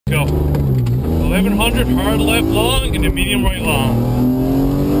go. 1100 hard left long and a medium right long.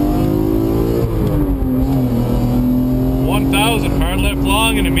 1000 hard left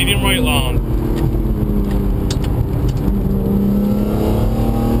long and a medium right long.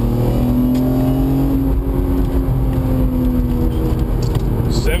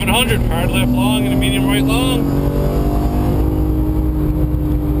 700 hard left long and a medium right long.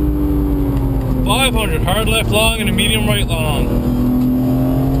 500 hard left long and a medium right long.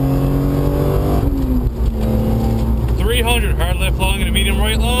 300 hard left long and a medium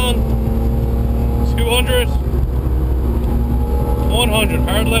right long. 200. 100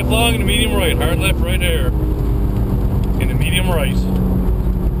 hard left long and a medium right. Hard left right there. And the medium right.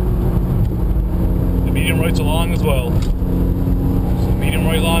 The medium right's along as well. So medium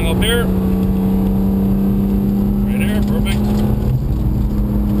right long up here. Right there, perfect.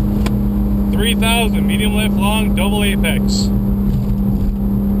 3000 medium left long, double apex.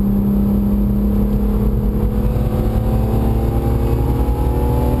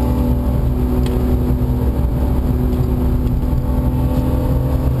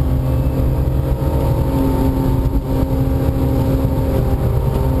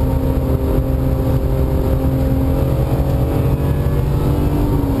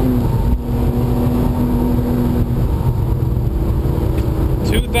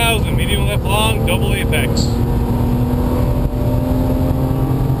 Medium left long, double apex.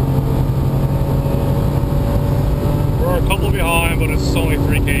 We're a couple behind, but it's only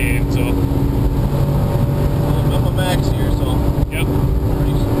 3K in, so. I'm up a max here, so. Yep.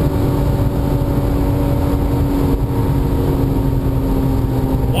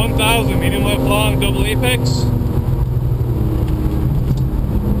 1000 medium left long, double apex.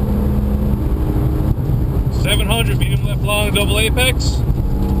 700 medium left long, double apex.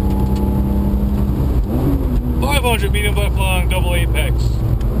 500 medium left long, double apex.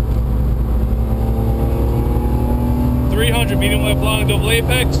 300 medium left long, double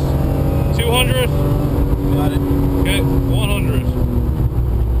apex. 200. Got it. Okay, 100.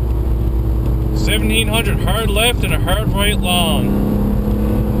 1700 hard left and a hard right long.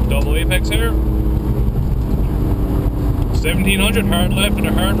 Double apex here. 1700 hard left and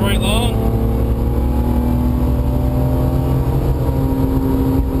a hard right long.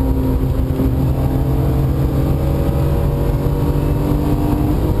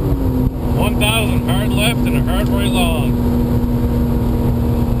 1000 hard left and a hard right long.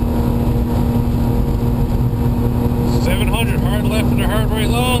 700 hard left and a hard right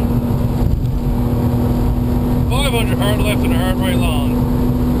long. 500 hard left and a hard right long.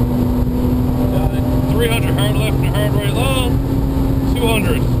 Got it. 300 hard left and a hard right long.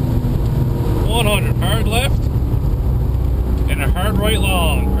 200. 100 hard left and a hard right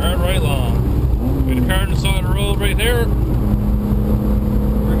long. Hard right long. With a car on the side of the road right there.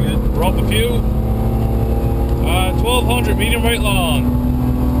 We're up a few. 1200 medium right long.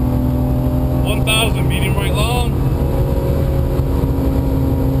 1000 medium right long.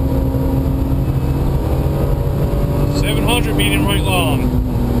 700 medium right long.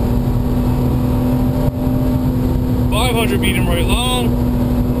 500 medium right long.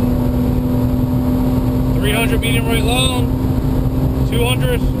 300 medium right long.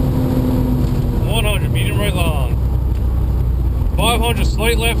 200. 100 medium right long. 500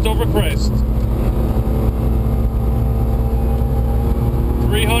 slight left over crest.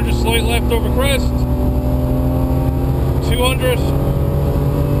 300 slight left over crest. 200.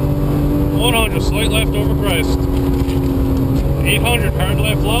 100 slight left over crest. 800 hard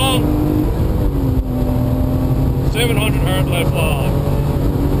left long. 700 hard left long.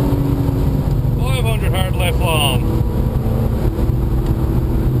 500 hard left long.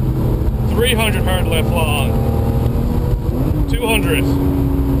 300 hard left long. 200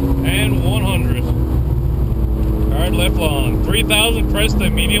 and 100 hard left long. 3000 press the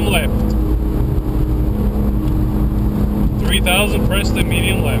medium left. 3000 press the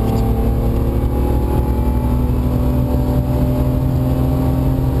medium left.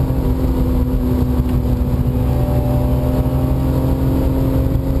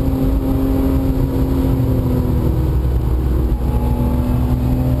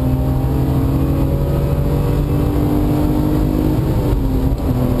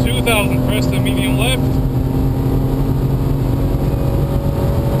 Press the medium left.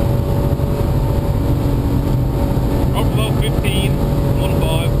 Up about 15,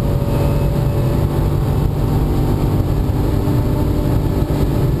 1.5.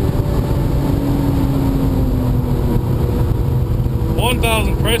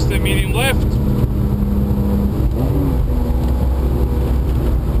 1000 press the medium left.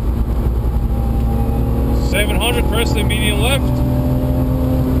 700 press the medium left.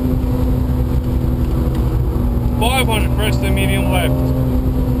 500 crest and medium left.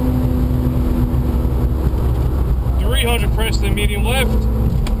 300 crest and medium left.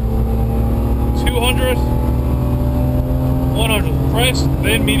 200. 100 crest,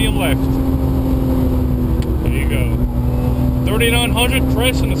 then medium left. There you go. 3900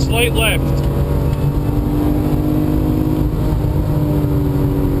 crest and a slight left.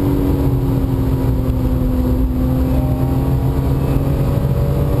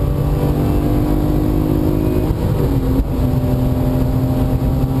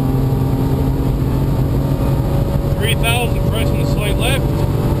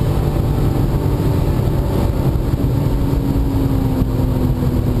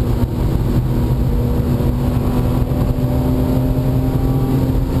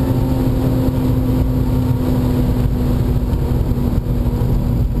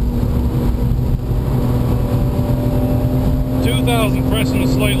 Pressing the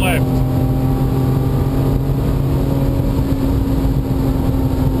slight left.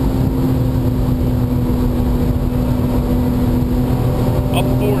 Up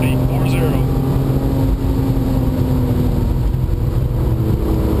 40, 40.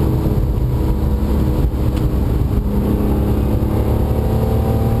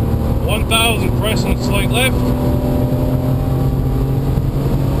 1,000 pressing the slight left.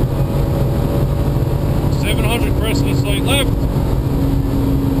 700 pressing the slight left.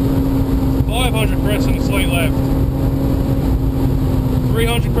 500 pressing the slight left.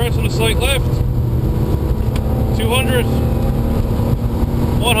 300 pressing the slight left. 200.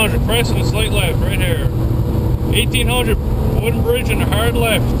 100 pressing the slight left right here. 1800 wooden bridge and a hard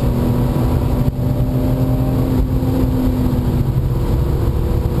left.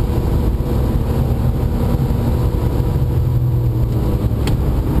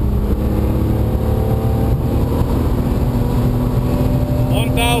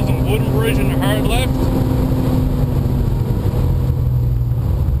 Wooden bridge and a hard left.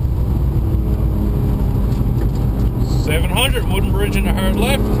 700 wooden bridge and a hard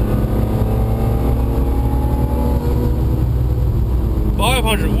left.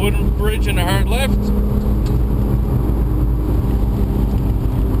 500 wooden bridge and a hard left.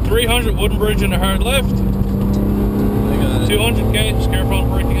 300 wooden bridge and a hard left. 200 catch, careful on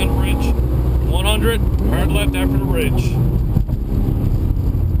braking on the bridge. 100 hard left after the bridge.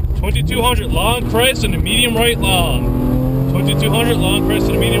 2200 long crest and a medium right long. 2200 long crest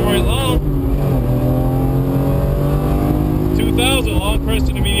and a medium right long. 2000 long crest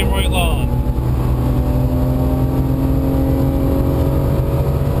and a medium right long.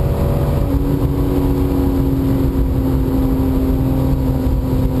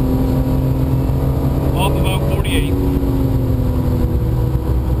 Off about 48.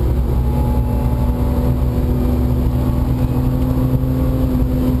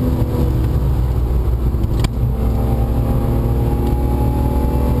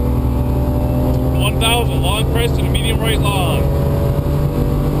 Long crest and a medium right long.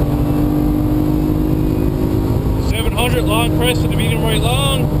 700 long crest and a medium right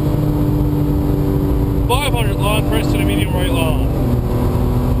long. 500 long crest and a medium right long.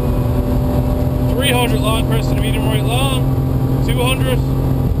 300 long crest and a medium right long. 200.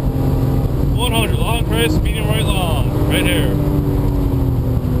 100 long crest, medium right long. Right here.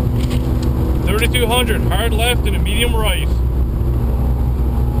 3200 hard left and a medium right.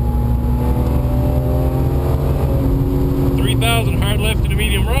 3,000 hard left and a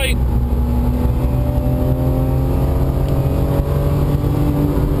medium right.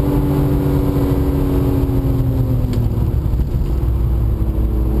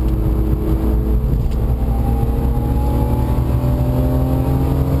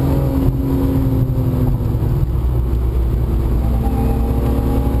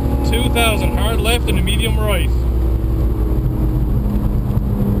 2,000 hard left and a medium right.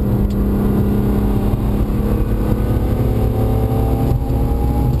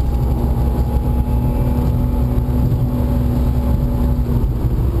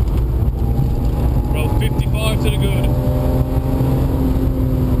 About 55 to the good.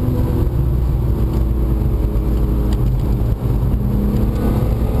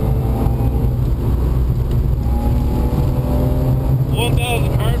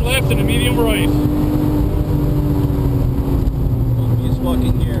 Left and a medium right. He's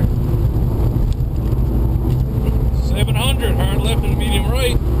walking here. 700 hard left and a medium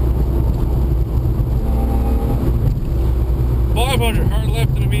right. 500 hard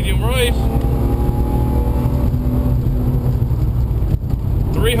left and a medium right.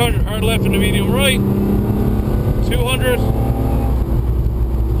 300 hard left and a medium right. 200.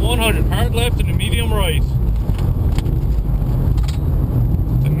 100 hard left and a medium right.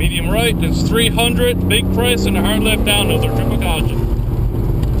 medium right, it's 300, big crest and a hard left downhill, they're triple caution.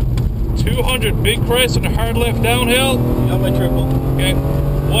 200, big crest and a hard left downhill. Got my triple. Okay,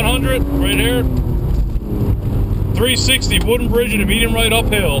 100, right here. 360, wooden bridge and a medium right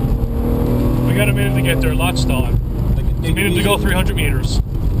uphill. We got a minute to get there, lots of time. A minute to go, 300 meters.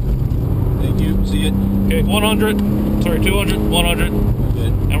 Thank you, see it. Okay, 100, sorry, 200, 100.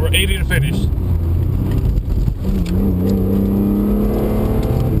 Good. And we're 80 to finish.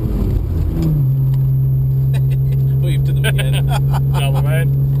 Wave to the man. Double man.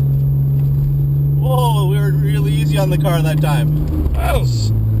 Whoa, we were really easy on the car that time. Well, it's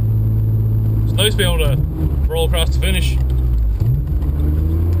nice to be able to roll across the finish.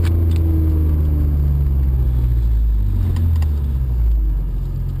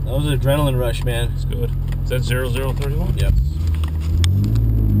 That was an adrenaline rush, man. It's good. Is that 0031? Yep.